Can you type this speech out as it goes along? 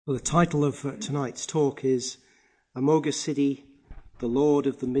Well, the title of tonight's talk is Amoghasiddhi, the Lord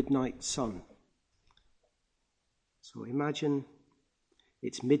of the Midnight Sun. So imagine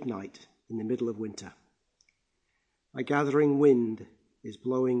it's midnight in the middle of winter. A gathering wind is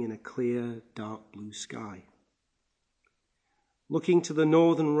blowing in a clear, dark blue sky. Looking to the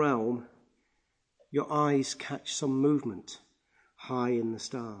northern realm, your eyes catch some movement high in the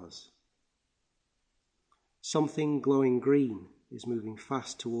stars. Something glowing green is moving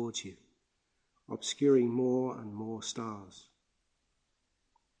fast towards you, obscuring more and more stars.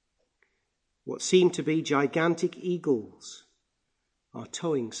 What seem to be gigantic eagles are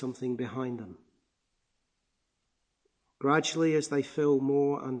towing something behind them. Gradually, as they fill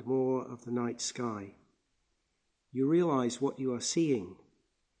more and more of the night sky, you realize what you are seeing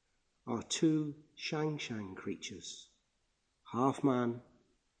are two shang creatures, half man,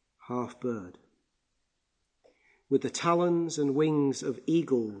 half bird. With the talons and wings of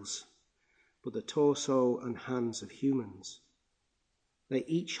eagles, but the torso and hands of humans. They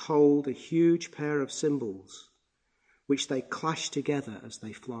each hold a huge pair of cymbals, which they clash together as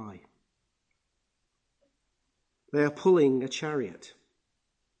they fly. They are pulling a chariot,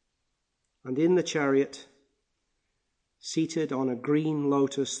 and in the chariot, seated on a green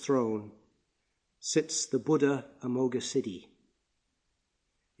lotus throne, sits the Buddha Amoghasiddhi,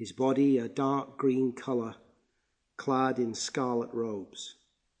 his body a dark green colour, clad in scarlet robes.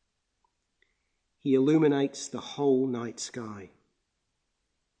 He illuminates the whole night sky.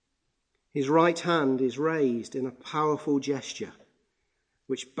 His right hand is raised in a powerful gesture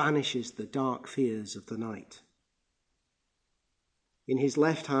which banishes the dark fears of the night. In his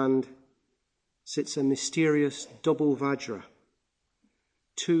left hand sits a mysterious double Vajra,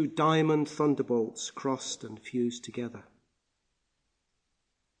 two diamond thunderbolts crossed and fused together.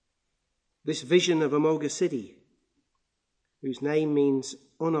 This vision of Amoghasiddhi, whose name means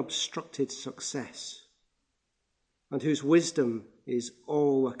unobstructed success, and whose wisdom is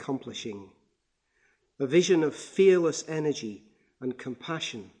all-accomplishing, a vision of fearless energy and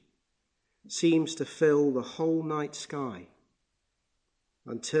compassion, seems to fill the whole night sky,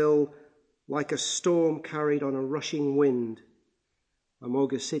 until, like a storm carried on a rushing wind,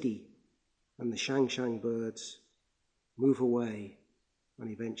 Amoghasiddhi and the shang birds move away and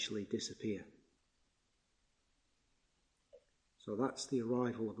eventually disappear. So that's the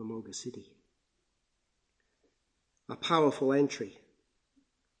arrival of Amoghasiddhi. A powerful entry.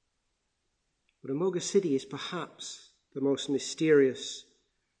 But Amoghasiddhi is perhaps the most mysterious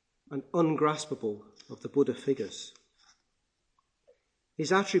and ungraspable of the Buddha figures.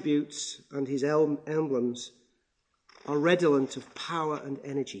 His attributes and his emblems are redolent of power and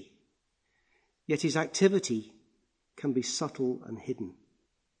energy, yet his activity can be subtle and hidden.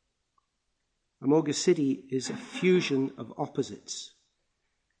 Amoghasiddhi is a fusion of opposites,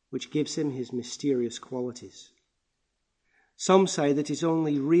 which gives him his mysterious qualities. Some say that it's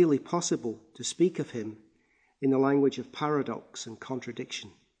only really possible to speak of him in the language of paradox and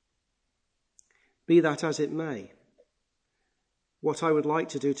contradiction. Be that as it may, what I would like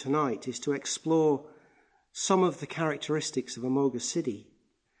to do tonight is to explore some of the characteristics of Amoghasiddhi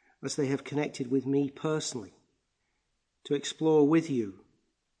as they have connected with me personally, to explore with you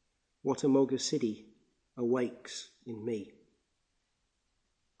what Amoghasiddhi awakes in me.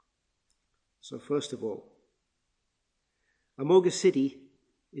 So first of all, Amoghasiddhi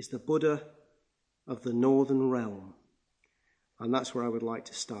is the Buddha of the northern realm, and that's where I would like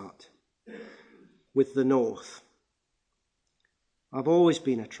to start, with the north. I've always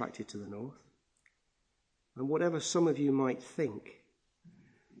been attracted to the north, and whatever some of you might think,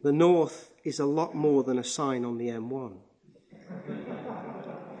 the north is a lot more than a sign on the M1.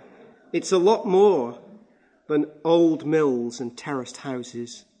 It's a lot more than old mills and terraced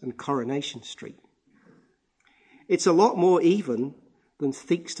houses and Coronation Street. It's a lot more even than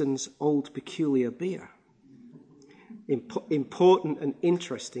Theakston's Old Peculiar Beer. Important and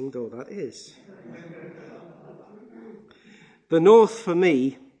interesting though that is. The north, for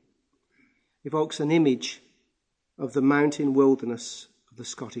me, evokes an image of the mountain wilderness of the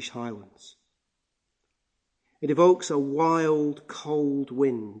Scottish Highlands. It evokes a wild, cold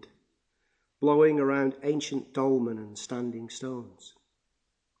wind blowing around ancient dolmen and standing stones.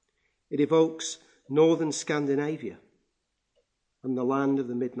 It evokes northern Scandinavia and the land of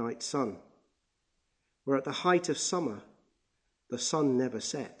the midnight sun, where at the height of summer the sun never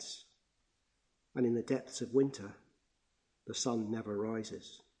sets, and in the depths of winter the sun never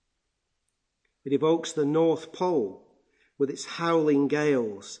rises. It evokes the North Pole with its howling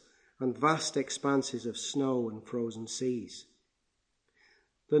gales and vast expanses of snow and frozen seas.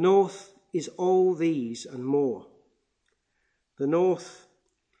 The north is all these and more. The north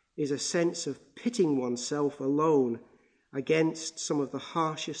is a sense of pitting oneself alone against some of the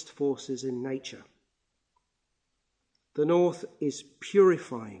harshest forces in nature. The north is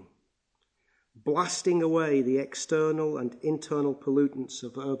purifying, blasting away the external and internal pollutants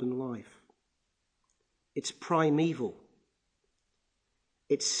of urban life. It's primeval.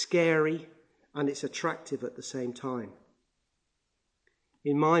 It's scary and it's attractive at the same time.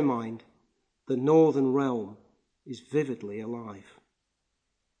 In my mind, the northern realm is vividly alive.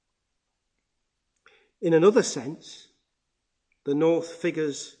 In another sense, the north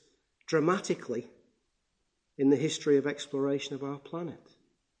figures dramatically in the history of exploration of our planet.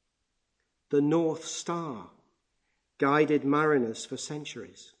 The North Star guided mariners for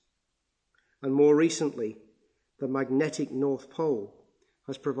centuries, and more recently, the magnetic North Pole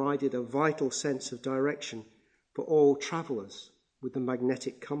has provided a vital sense of direction for all travellers with the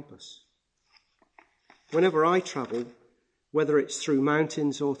magnetic compass. Whenever I travel, whether it's through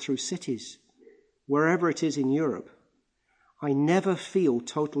mountains or through cities, wherever it is in Europe, I never feel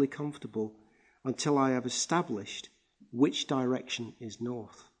totally comfortable until I have established which direction is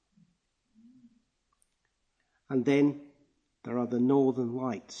north. And then there are the northern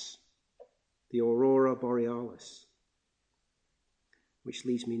lights, the aurora borealis, which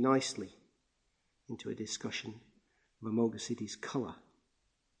leads me nicely into a discussion of Amoghasiddhi's colour,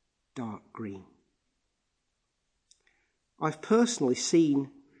 dark green. I've personally seen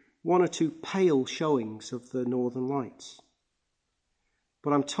one or two pale showings of the northern lights,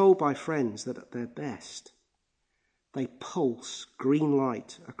 but I'm told by friends that at their best, they pulse green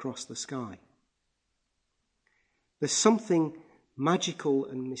light across the sky. There's something magical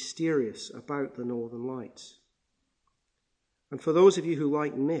and mysterious about the northern lights. And for those of you who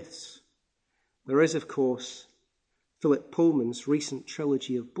like myths, there is, of course, Philip Pullman's recent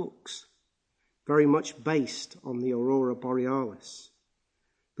trilogy of books, very much based on the aurora borealis,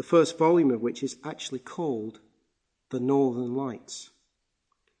 the first volume of which is actually called The Northern Lights.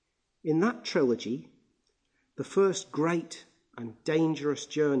 In that trilogy, the first great and dangerous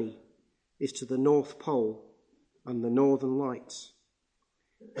journey is to the North Pole and the Northern Lights,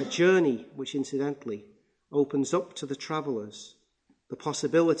 a journey which incidentally opens up to the travellers the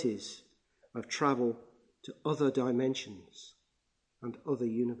possibilities of travel to other dimensions and other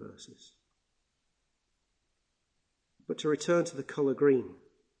universes. But to return to the colour green,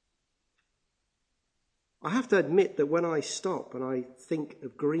 I have to admit that when I stop and I think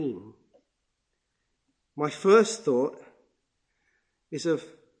of green, my first thought is of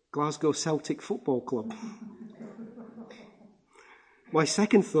Glasgow Celtic Football Club. My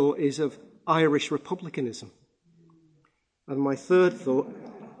second thought is of Irish republicanism. And my third thought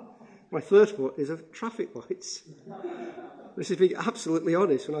is of traffic lights. This is being absolutely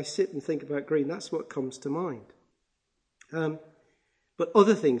honest. When I sit and think about green, that's what comes to mind. But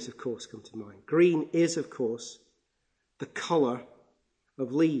other things, of course, come to mind. Green is, of course, the colour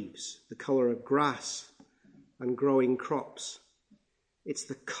of leaves, the colour of grass and growing crops. It's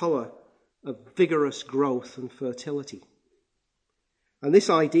the colour of vigorous growth and fertility. And this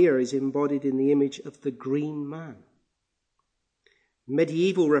idea is embodied in the image of the green man,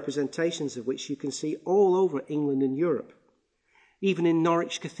 medieval representations of which you can see all over England and Europe, even in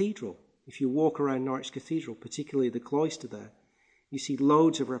Norwich Cathedral. If you walk around Norwich Cathedral, particularly the cloister there, you see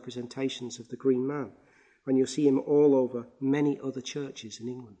loads of representations of the green man, and you'll see him all over many other churches in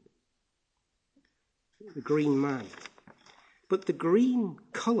England. The green man. But the green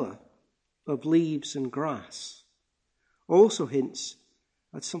colour of leaves and grass also hints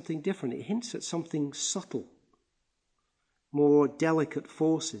at something different. It hints at something subtle, more delicate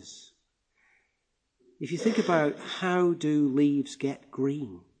forces. If you think about how do leaves get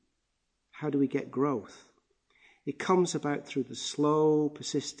green, how do we get growth? It comes about through the slow,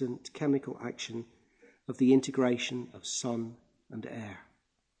 persistent chemical action of the integration of sun and air.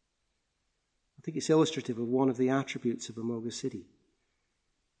 I think it's illustrative of one of the attributes of Amoghasiddhi,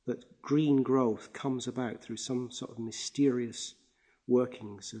 that green growth comes about through some sort of mysterious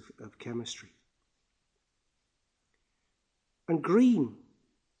workings of chemistry. And green,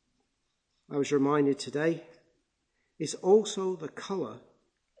 I was reminded today, is also the colour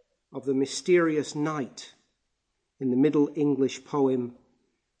of the mysterious night in the Middle English poem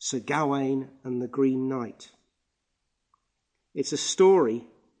Sir Gawain and the Green Knight. It's a story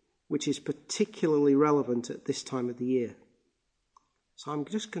which is particularly relevant at this time of the year. So I'm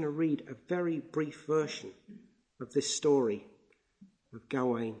just going to read a very brief version of this story of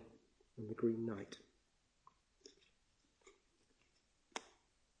Gawain and the Green Knight.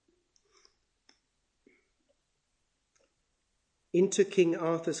 Into King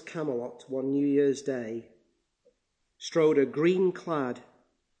Arthur's Camelot one New Year's Day strode a green-clad,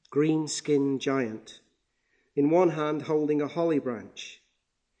 green-skinned giant, in one hand holding a holly branch,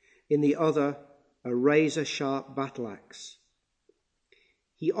 in the other a razor-sharp battle-axe.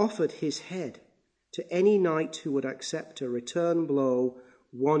 He offered his head to any knight who would accept a return blow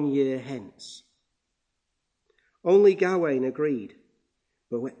 1 year hence. Only Gawain agreed,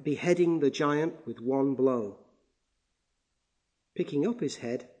 but beheading the giant with one blow. Picking up his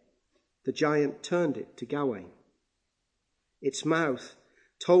head, the giant turned it to Gawain. Its mouth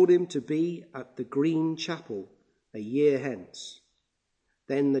told him to be at the Green Chapel 1 year hence.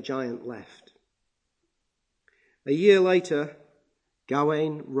 Then the giant left. 1 year later,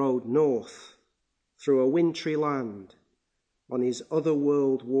 Gawain rode north through a wintry land on his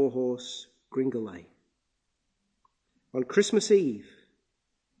otherworld warhorse Gringolet. On Christmas Eve,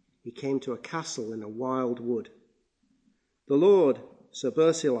 he came to a castle in a wild wood. The Lord, Sir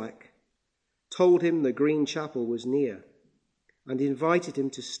Bersilac, told him the Green Chapel was near and invited him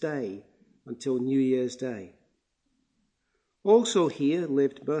to stay until New Year's Day. Also here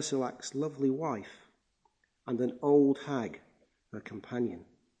lived Bersilac's lovely wife and an old hag, her companion.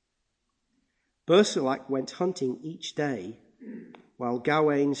 Bersilac went hunting each day while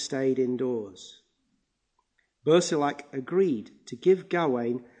Gawain stayed indoors. Bersilac agreed to give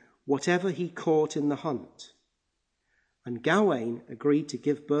Gawain whatever he caught in the hunt, and Gawain agreed to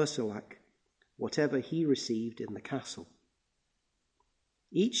give Bersilac whatever he received in the castle.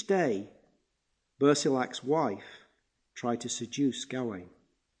 Each day, Bersilac's wife tried to seduce Gawain,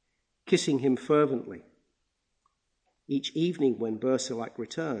 kissing him fervently. Each evening when Bersilac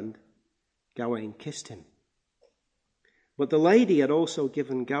returned, Gawain kissed him. But the lady had also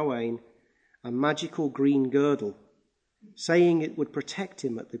given Gawain a magical green girdle, saying it would protect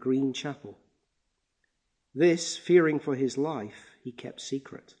him at the Green Chapel. This, fearing for his life, he kept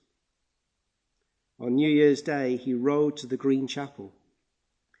secret. On New Year's Day, he rode to the Green Chapel,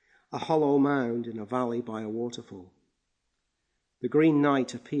 a hollow mound in a valley by a waterfall. The Green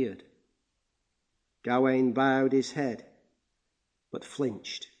Knight appeared. Gawain bowed his head, but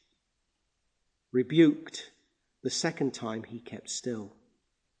flinched. Rebuked, the second time he kept still.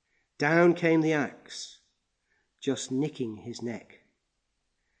 Down came the axe, just nicking his neck.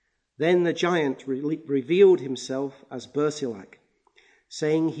 Then the giant revealed himself as Bersilac,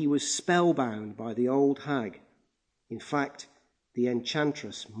 saying he was spellbound by the old hag, in fact, the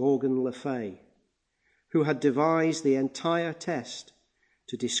enchantress Morgan Le Fay, who had devised the entire test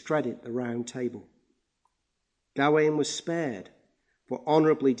to discredit the Round Table. Gawain was spared for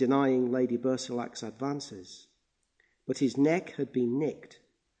honourably denying Lady Bersilac's advances, but his neck had been nicked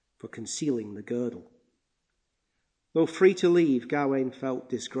for concealing the girdle. Though free to leave, Gawain felt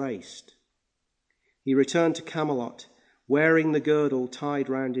disgraced. He returned to Camelot, wearing the girdle tied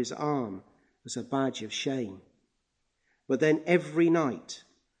round his arm as a badge of shame. But then every knight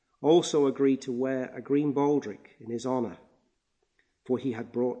also agreed to wear a green baldric in his honour, for he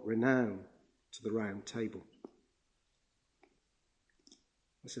had brought renown to the Round Table.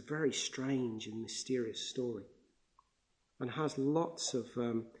 It's a very strange and mysterious story, and has lots of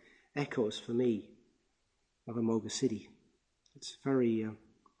echoes for me of Amoghasiddhi. It's a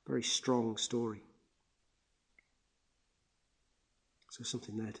very strong story. So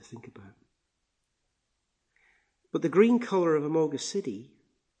something there to think about. But the green colour of Amoghasiddhi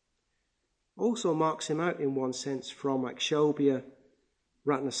also marks him out in one sense from Akshobhya,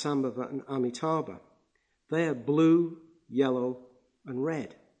 Ratnasambhava and Amitabha. They are blue, yellow and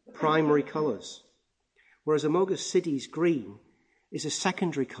red, primary colours, whereas Amoghasiddhi's green is a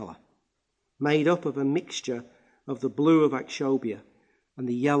secondary colour, made up of a mixture of the blue of Akshobhya and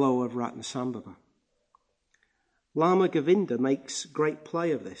the yellow of Ratnasambhava. Lama Govinda makes great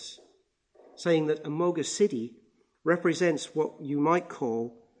play of this, saying that Amoghasiddhi represents what you might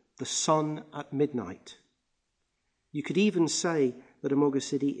call the sun at midnight. You could even say that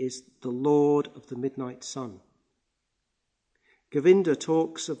Amoghasiddhi is the Lord of the midnight sun. Govinda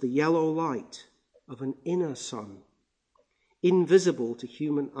talks of the yellow light of an inner sun, invisible to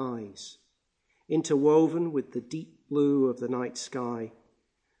human eyes, interwoven with the deep blue of the night sky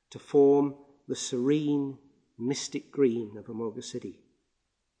to form the serene, mystic green of Amoghasiddhi.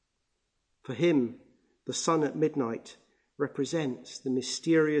 For him, the sun at midnight represents the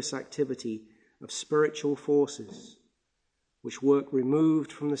mysterious activity of spiritual forces which work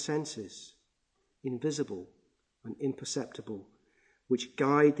removed from the senses, invisible and imperceptible, which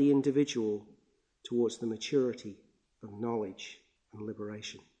guide the individual towards the maturity of knowledge and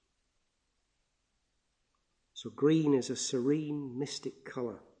liberation. So green is a serene, mystic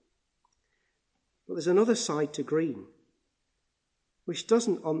colour. But there's another side to green, which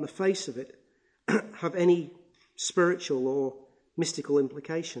doesn't, on the face of it, have any spiritual or mystical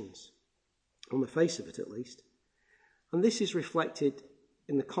implications, on the face of it at least. And this is reflected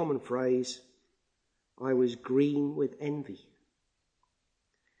in the common phrase, "I was green with envy."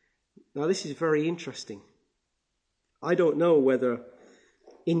 Now this is very interesting. I don't know whether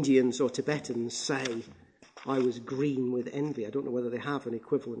Indians or Tibetans say, "I was green with envy." I don't know whether they have an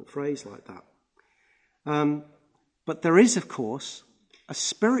equivalent phrase like that. But there is, of course, a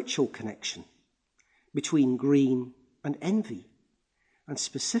spiritual connection between green and envy. And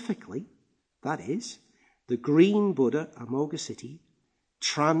specifically, that is, the green Buddha, Amoghasiddhi,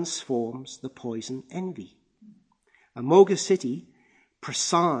 transforms the poison envy. Amoghasiddhi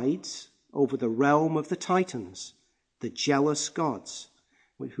presides over the realm of the Titans, the jealous gods,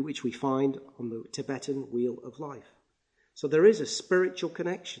 which we find on the Tibetan wheel of life. So there is a spiritual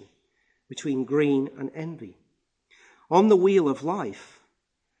connection between green and envy. On the wheel of life,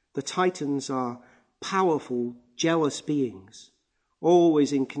 the Titans are powerful, jealous beings,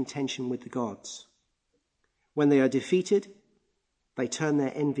 always in contention with the gods. When they are defeated, they turn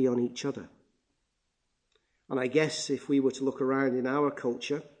their envy on each other. And I guess if we were to look around in our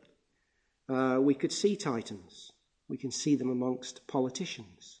culture, we could see Titans. We can see them amongst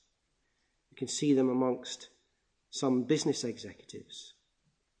politicians. We can see them amongst some business executives,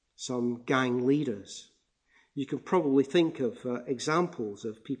 some gang leaders. You can probably think of examples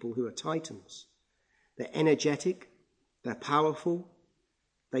of people who are Titans. They're energetic, they're powerful,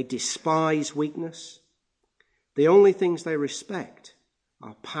 they despise weakness. The only things they respect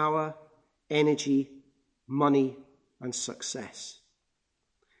are power, energy, money, and success.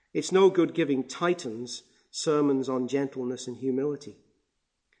 It's no good giving Titans sermons on gentleness and humility.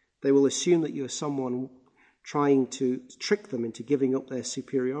 They will assume that you are someone trying to trick them into giving up their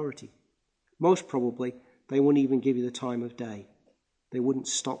superiority. Most probably, they wouldn't even give you the time of day. They wouldn't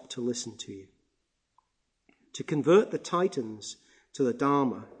stop to listen to you. To convert the Titans to the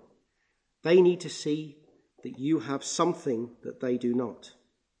Dharma, they need to see that you have something that they do not.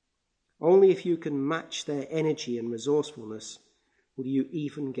 Only if you can match their energy and resourcefulness will you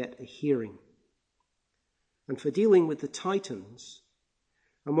even get a hearing. And for dealing with the Titans,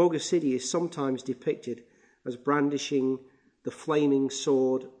 Amoghasiddhi is sometimes depicted as brandishing the flaming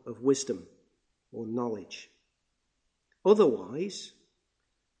sword of wisdom or knowledge. Otherwise,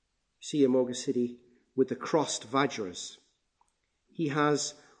 see Amoghasiddhi with the crossed Vajras. He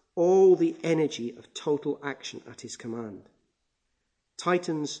has all the energy of total action at his command.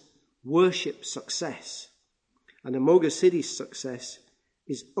 Titans worship success, and Amoghasiddhi's success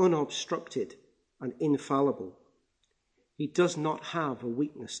is unobstructed and infallible. He does not have a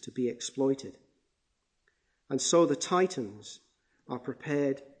weakness to be exploited. And so the Titans are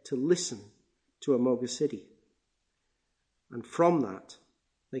prepared to listen to Amoghasiddhi. And from that,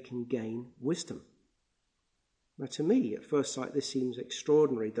 they can gain wisdom. Now, to me, at first sight, this seems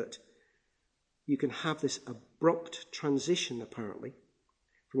extraordinary that you can have this abrupt transition, apparently,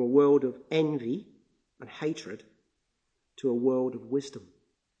 from a world of envy and hatred to a world of wisdom.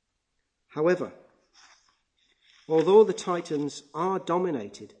 However, although the Titans are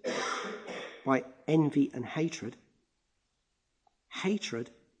dominated by envy and hatred, hatred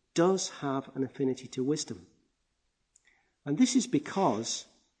does have an affinity to wisdom. And this is because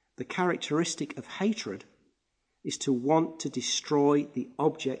the characteristic of hatred is to want to destroy the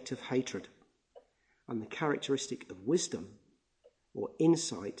object of hatred. And the characteristic of wisdom, or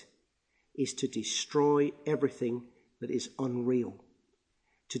insight, is to destroy everything that is unreal,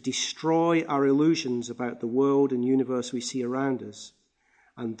 to destroy our illusions about the world and universe we see around us,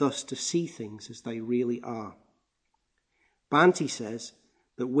 and thus to see things as they really are. Bhante says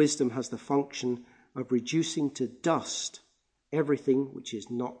that wisdom has the function of reducing to dust everything which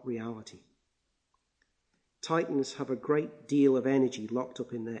is not reality. Titans have a great deal of energy locked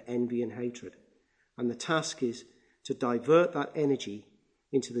up in their envy and hatred, and the task is to divert that energy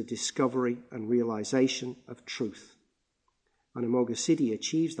into the discovery and realization of truth. And Amoghasiddhi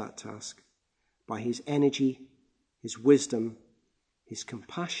achieves that task by his energy, his wisdom, his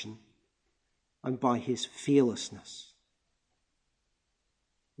compassion, and by his fearlessness.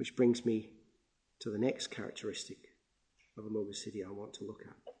 Which brings me to the next characteristic of Amoghasiddhi I want to look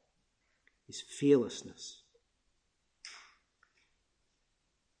at, his fearlessness.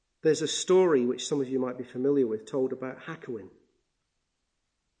 There's a story which some of you might be familiar with, told about Hakuin,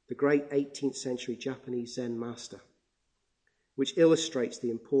 the great 18th century Japanese Zen master, which illustrates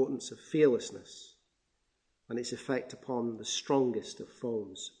the importance of fearlessness and its effect upon the strongest of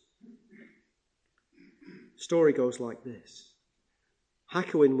foes. The story goes like this.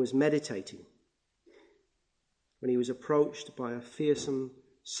 Hakuin was meditating when he was approached by a fearsome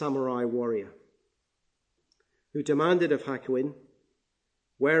samurai warrior. who demanded of Hakuin,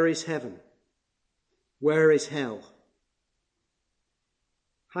 "Where is heaven? Where is hell?"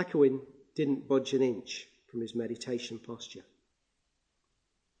 Hakuin didn't budge an inch from his meditation posture.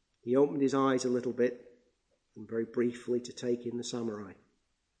 He opened his eyes a little bit and very briefly to take in the samurai.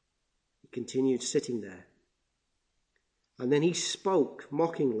 He continued sitting there. And then he spoke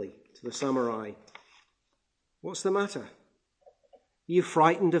mockingly to the samurai. "What's the matter? Are you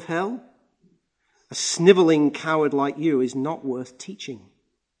frightened of hell? A snivelling coward like you is not worth teaching."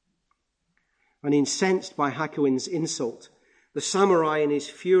 And incensed by Hakuin's insult, the samurai in his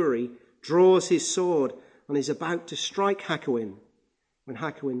fury draws his sword and is about to strike Hakuin when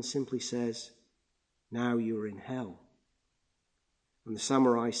Hakuin simply says, "Now you're in hell." And the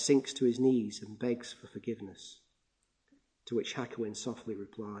samurai sinks to his knees and begs for forgiveness, to which Hakuin softly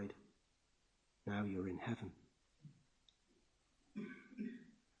replied, "Now you're in heaven."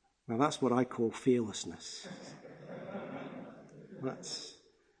 Now that's what I call fearlessness.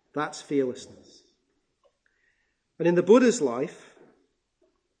 That's fearlessness. And in the Buddha's life,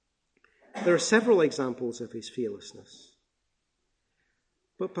 there are several examples of his fearlessness.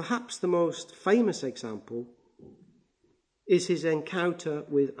 But perhaps the most famous example is his encounter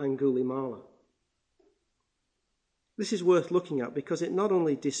with Angulimala. This is worth looking at because it not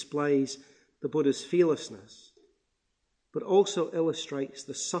only displays the Buddha's fearlessness, but also illustrates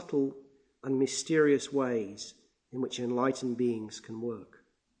the subtle and mysterious ways in which enlightened beings can work.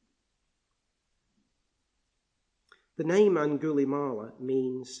 The name Angulimala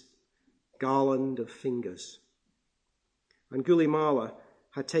means garland of fingers. Angulimala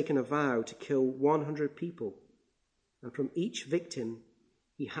had taken a vow to kill 100 people, and from each victim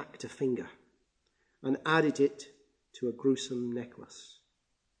he hacked a finger and added it to a gruesome necklace.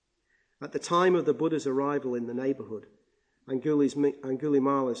 At the time of the Buddha's arrival in the neighbourhood,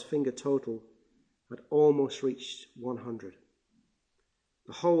 Angulimala's finger total had almost reached 100.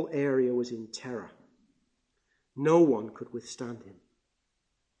 The whole area was in terror. No one could withstand him.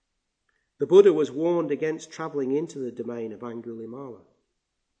 The Buddha was warned against travelling into the domain of Angulimala.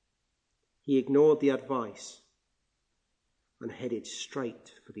 He ignored the advice and headed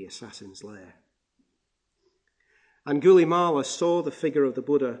straight for the assassin's lair. Angulimala saw the figure of the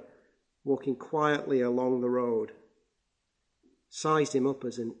Buddha walking quietly along the road, sized him up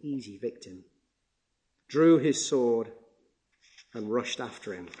as an easy victim, drew his sword and rushed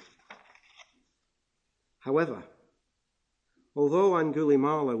after him. However, although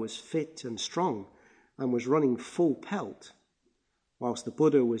Angulimala was fit and strong and was running full pelt, whilst the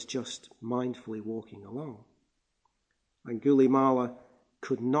Buddha was just mindfully walking along, Angulimala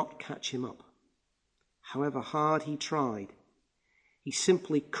could not catch him up. However hard he tried, he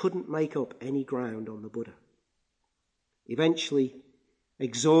simply couldn't make up any ground on the Buddha. Eventually,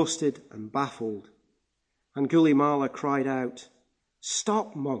 exhausted and baffled, Angulimala cried out,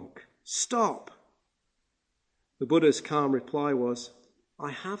 "Stop, monk, stop!" The Buddha's calm reply was,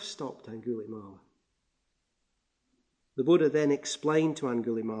 "I have stopped, Angulimala." The Buddha then explained to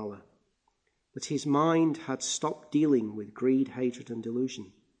Angulimala that his mind had stopped dealing with greed, hatred, and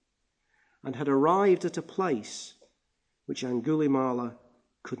delusion, and had arrived at a place which Angulimala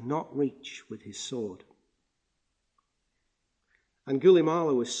could not reach with his sword.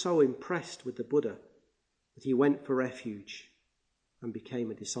 Angulimala was so impressed with the Buddha that he went for refuge and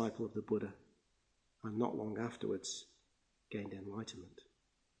became a disciple of the Buddha, and not long afterwards gained enlightenment.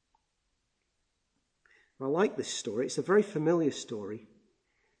 I like this story. It's a very familiar story,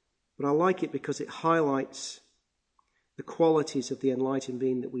 but I like it because it highlights the qualities of the enlightened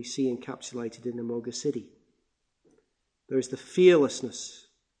being that we see encapsulated in Amoghasiddhi. There is the fearlessness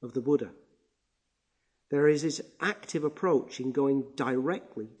of the Buddha. There is his active approach in going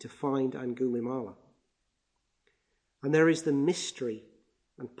directly to find Angulimala. And there is the mystery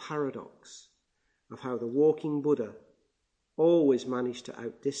and paradox of how the walking Buddha always managed to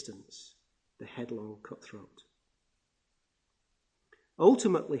outdistance the headlong cutthroat.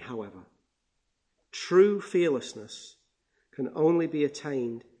 Ultimately, however, true fearlessness can only be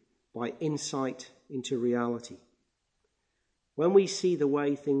attained by insight into reality. When we see the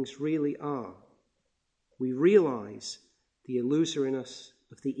way things really are, we realize the illusoriness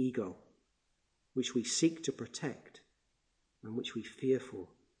of the ego, which we seek to protect and which we fear for.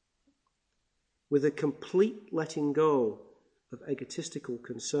 With a complete letting go of egotistical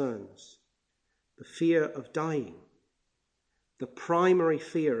concerns, the fear of dying, the primary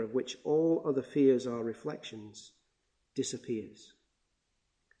fear of which all other fears are reflections, disappears.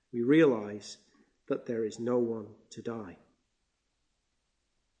 We realize that there is no one to die.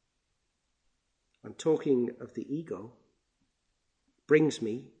 And talking of the ego brings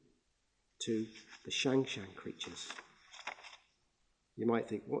me to the Shang creatures. You might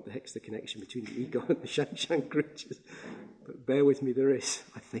think, what the heck's the connection between the ego and the Shang creatures? But bear with me, there is,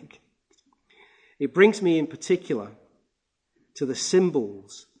 I think. It brings me in particular to the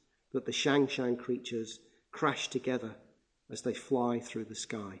symbols that the Shang creatures crash together as they fly through the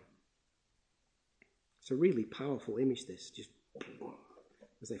sky. It's a really powerful image, this, just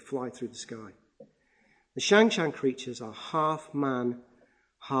as they fly through the sky. The Shang creatures are half man,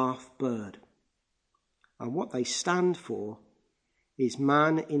 half bird. And what they stand for is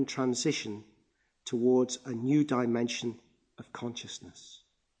man in transition towards a new dimension of consciousness.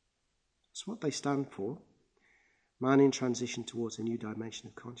 That's what they stand for. Man in transition towards a new dimension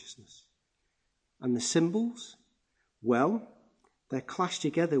of consciousness. And the symbols? Well, they're clashed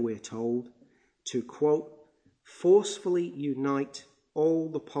together, we're told, to, quote, forcefully unite all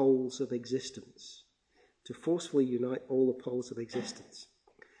the poles of existence. To forcefully unite all the poles of existence.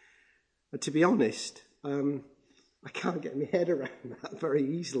 And to be honest, I can't get my head around that very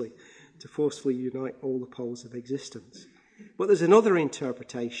easily, to forcefully unite all the poles of existence. But there's another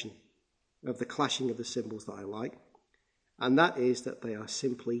interpretation of the clashing of the symbols that I like, and that is that they are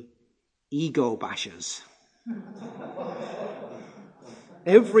simply ego bashers.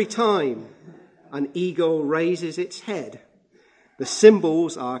 Every time an ego raises its head, the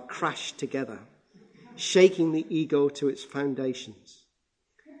symbols are crashed together, shaking the ego to its foundations.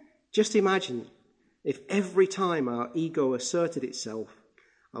 Just imagine if every time our ego asserted itself,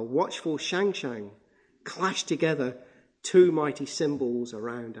 a watchful Shang clashed together two mighty symbols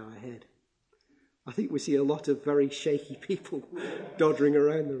around our head. I think we see a lot of very shaky people doddering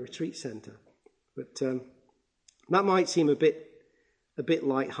around the retreat centre. But that might seem a bit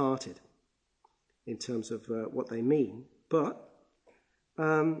light-hearted in terms of what they mean. But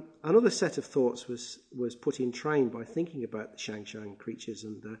another set of thoughts was put in train by thinking about the Shang creatures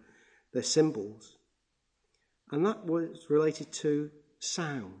and their symbols. And that was related to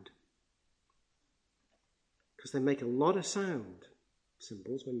sound. Because they make a lot of sound,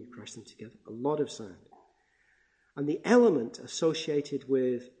 symbols, when you crash them together. A lot of sound. And the element associated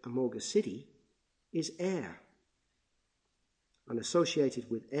with Amoghasiddhi is air. And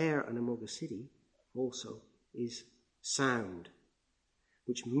associated with air and Amoghasiddhi also is sound,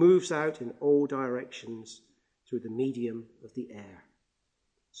 which moves out in all directions through the medium of the air.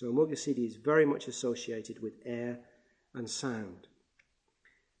 So Amoghasiddhi is very much associated with air and sound.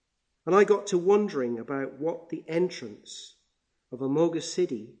 And I got to wondering about what the entrance of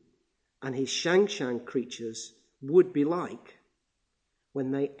Amoghasiddhi and his Shang creatures would be like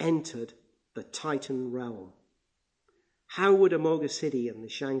when they entered the Titan realm. How would Amoghasiddhi and the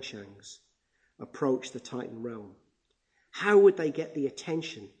Shang-Shangs approach the Titan realm? How would they get the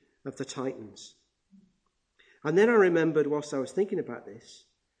attention of the Titans? And then I remembered, whilst I was thinking about this,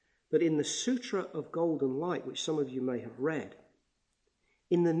 that in the Sutra of Golden Light, which some of you may have read,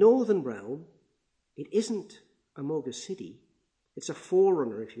 in the northern realm, it isn't Amoghasiddhi. It's a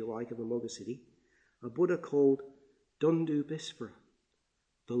forerunner, if you like, of Amoghasiddhi, a Buddha called Dundubishvara,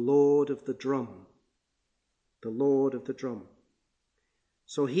 the Lord of the Drum. The Lord of the Drum.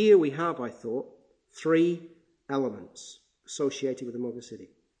 So here we have, I thought, three elements associated with Amoghasiddhi.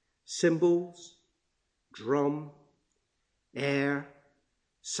 Symbols, drum, air,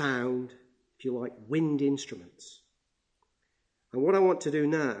 sound, if you like, wind instruments. And what I want to do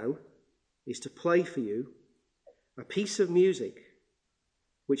now is to play for you a piece of music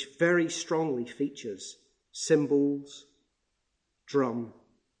which very strongly features symbols, drum,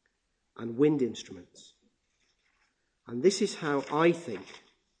 and wind instruments. And this is how I think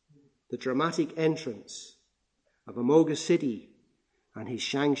the dramatic entrance of Amoghasiddhi and his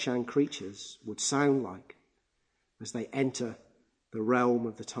Shang creatures would sound like as they enter the realm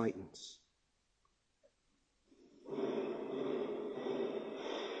of the Titans.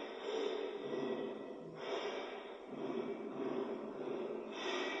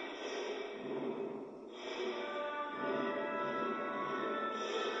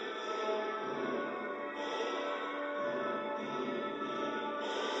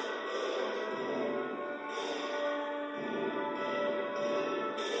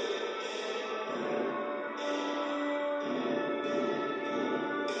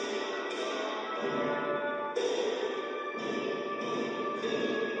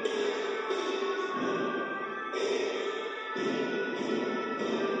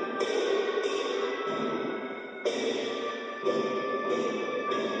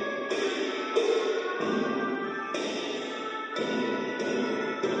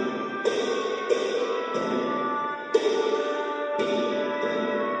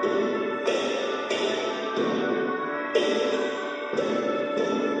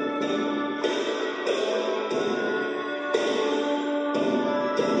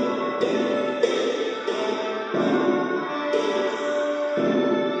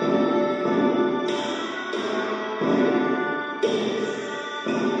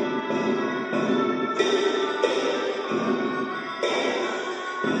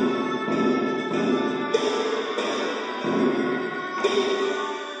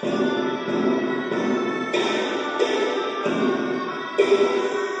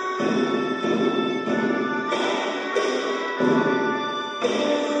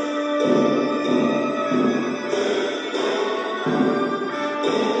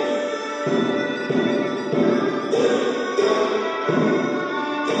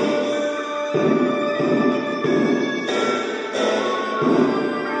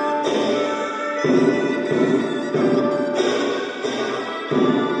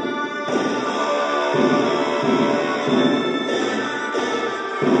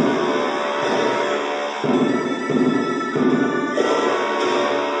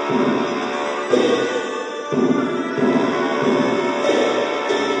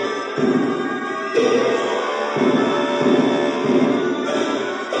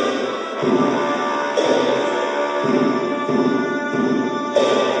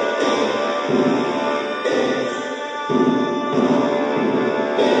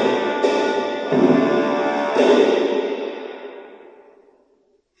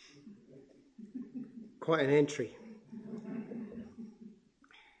 Quite an entry.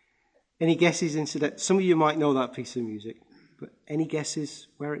 Any guesses into that? Some of you might know that piece of music, but any guesses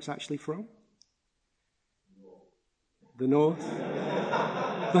where it's actually from? The north?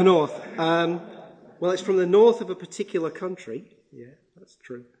 The north. Well, it's from the north of a particular country. Yeah, that's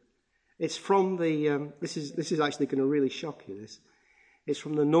true. It's from the, this is actually going to really shock you, this. It's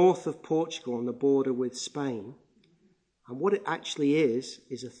from the north of Portugal on the border with Spain. And what it actually is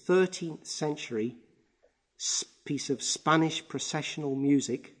a 13th century piece of Spanish processional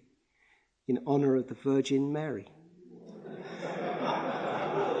music in honour of the Virgin Mary.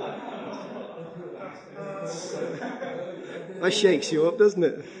 That shakes you up, doesn't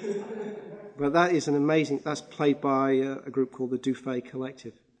it? But that is that's played by a group called the Dufay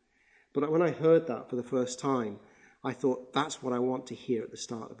Collective. But when I heard that for the first time, I thought, that's what I want to hear at the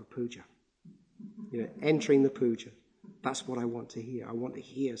start of a puja. Entering the puja. That's what I want to hear. I want to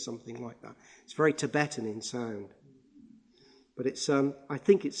hear something like that. It's very Tibetan in sound. But it's, I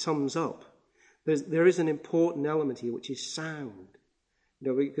think it sums up. There is an important element here, which is sound.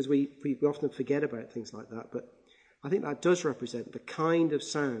 Because we often forget about things like that. But I think that does represent the kind of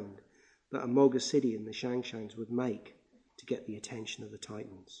sound that Amoghasiddhi and the Shangshangs would make to get the attention of the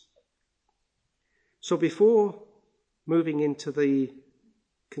Titans. So before moving into the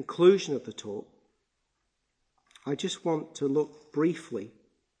conclusion of the talk, I just want to look briefly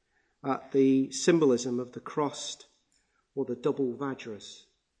at the symbolism of the crossed or the double Vajras,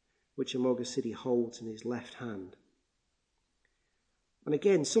 which Amoghasiddhi holds in his left hand. And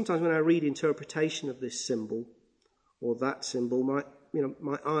again, sometimes when I read interpretation of this symbol or that symbol,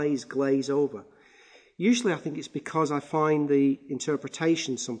 my eyes glaze over. Usually I think it's because I find the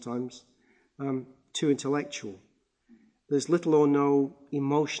interpretation sometimes too intellectual. There's little or no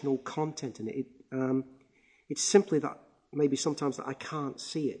emotional content in it. It's simply that maybe sometimes that I can't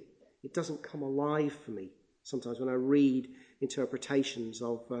see it. It doesn't come alive for me sometimes when I read interpretations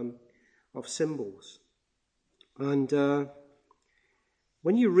of symbols. And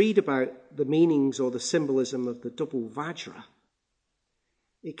when you read about the meanings or the symbolism of the double Vajra,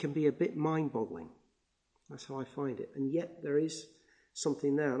 it can be a bit mind-boggling. That's how I find it. And yet there is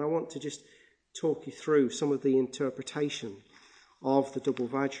something there. And I want to just talk you through some of the interpretation of the double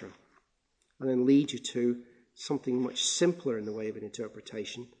Vajra and then lead you to something much simpler in the way of an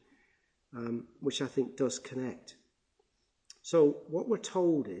interpretation, which I think does connect. So what we're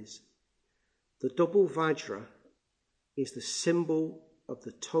told is the double Vajra is the symbol of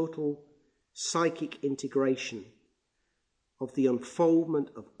the total psychic integration of the unfoldment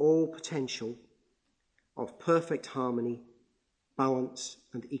of all potential of perfect harmony, balance,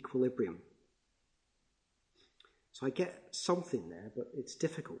 and equilibrium. So I get something there, but it's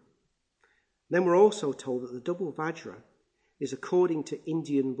difficult. Then we're also told that the double Vajra is, according to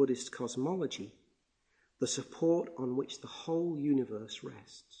Indian Buddhist cosmology, the support on which the whole universe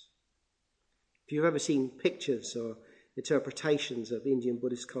rests. If you've ever seen pictures or interpretations of Indian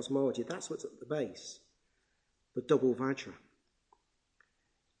Buddhist cosmology, that's what's at the base, the double Vajra.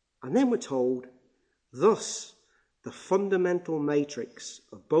 And then we're told, thus, the fundamental matrix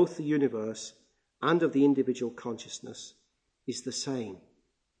of both the universe and of the individual consciousness is the same.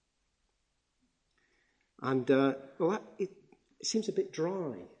 And, it seems a bit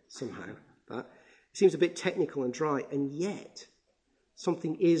dry somehow, that. It seems a bit technical and dry, and yet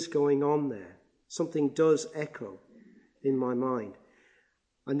something is going on there. Something does echo in my mind.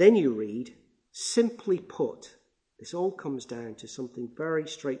 And then you read, simply put, this all comes down to something very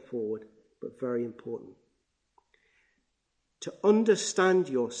straightforward but very important. To understand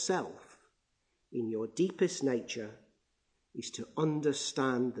yourself in your deepest nature is to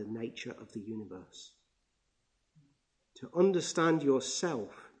understand the nature of the universe. To understand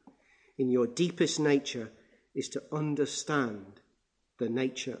yourself in your deepest nature is to understand the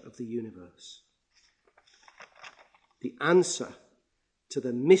nature of the universe. The answer to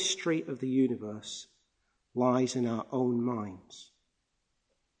the mystery of the universe lies in our own minds.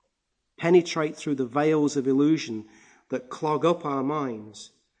 Penetrate through the veils of illusion that clog up our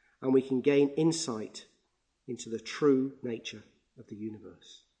minds and we can gain insight into the true nature of the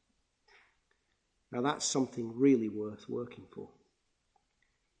universe. Now that's something really worth working for.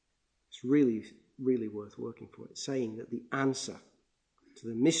 It's really, really worth working for. It's saying that the answer to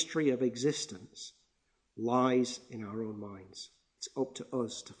the mystery of existence lies in our own minds. It's up to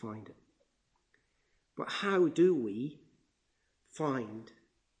us to find it. But how do we find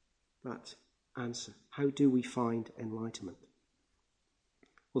that answer? How do we find enlightenment?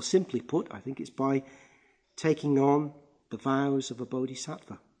 Well, simply put, I think it's by taking on the vows of a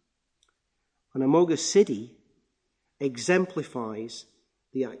bodhisattva. And Amoghasiddhi exemplifies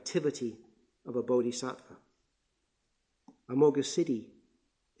the activity of a bodhisattva. Amoghasiddhi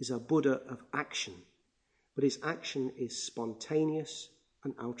is a Buddha of action, but his action is spontaneous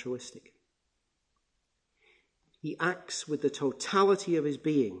and altruistic. He acts with the totality of his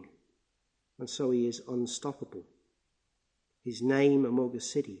being, and so he is unstoppable. His name,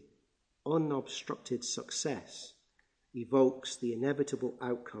 Amoghasiddhi, unobstructed success, evokes the inevitable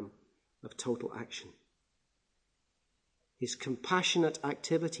outcome of total action. His compassionate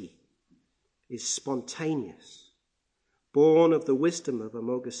activity is spontaneous, born of the wisdom of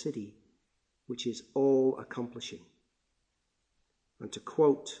Amoghasiddhi, which is all-accomplishing. And to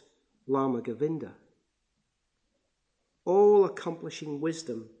quote Lama Govinda, all-accomplishing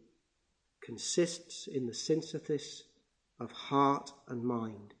wisdom consists in the synthesis of heart and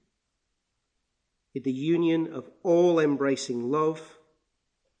mind, in the union of all-embracing love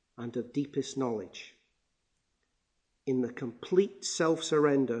and of deepest knowledge, in the complete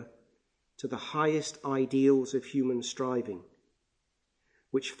self-surrender to the highest ideals of human striving,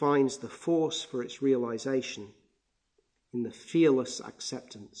 which finds the force for its realization in the fearless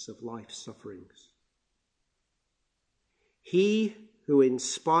acceptance of life's sufferings. He who,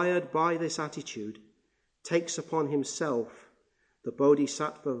 inspired by this attitude, takes upon himself the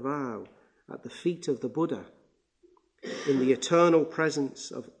bodhisattva vow at the feet of the Buddha, in the eternal presence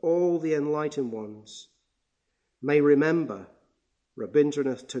of all the enlightened ones, may remember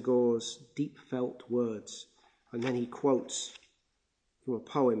Rabindranath Tagore's deep-felt words. And then he quotes from a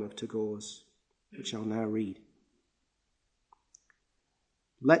poem of Tagore's, which I'll now read.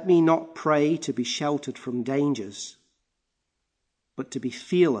 Let me not pray to be sheltered from dangers, but to be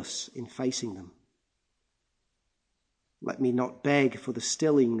fearless in facing them. Let me not beg for the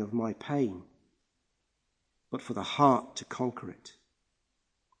stilling of my pain, but for the heart to conquer it.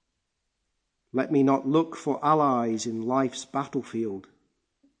 Let me not look for allies in life's battlefield,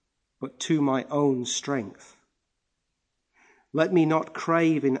 but to my own strength. Let me not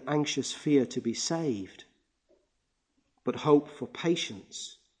crave in anxious fear to be saved, but hope for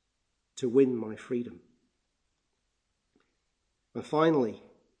patience to win my freedom. And finally,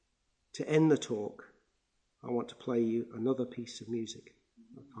 to end the talk, I want to play you another piece of music,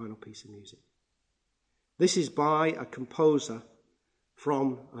 a final piece of music. This is by a composer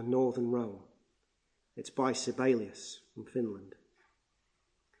from a northern realm. It's by Sibelius from Finland.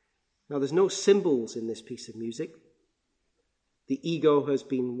 Now, there's no cymbals in this piece of music. The ego has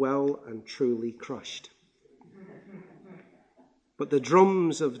been well and truly crushed. But the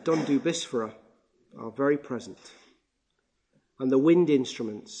drums of Dundubishvara are very present, and the wind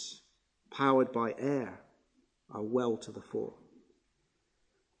instruments, powered by air, are well to the fore.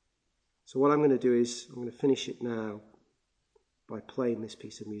 So what I'm going to do is, I'm going to finish it now by playing this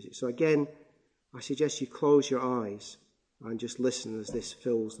piece of music. So again, I suggest you close your eyes and just listen as this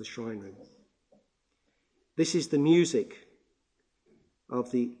fills the shrine room. This is the music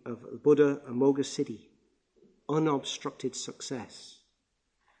of the Buddha Amoghasiddhi, unobstructed success,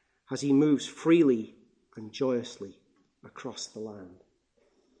 as he moves freely and joyously across the land.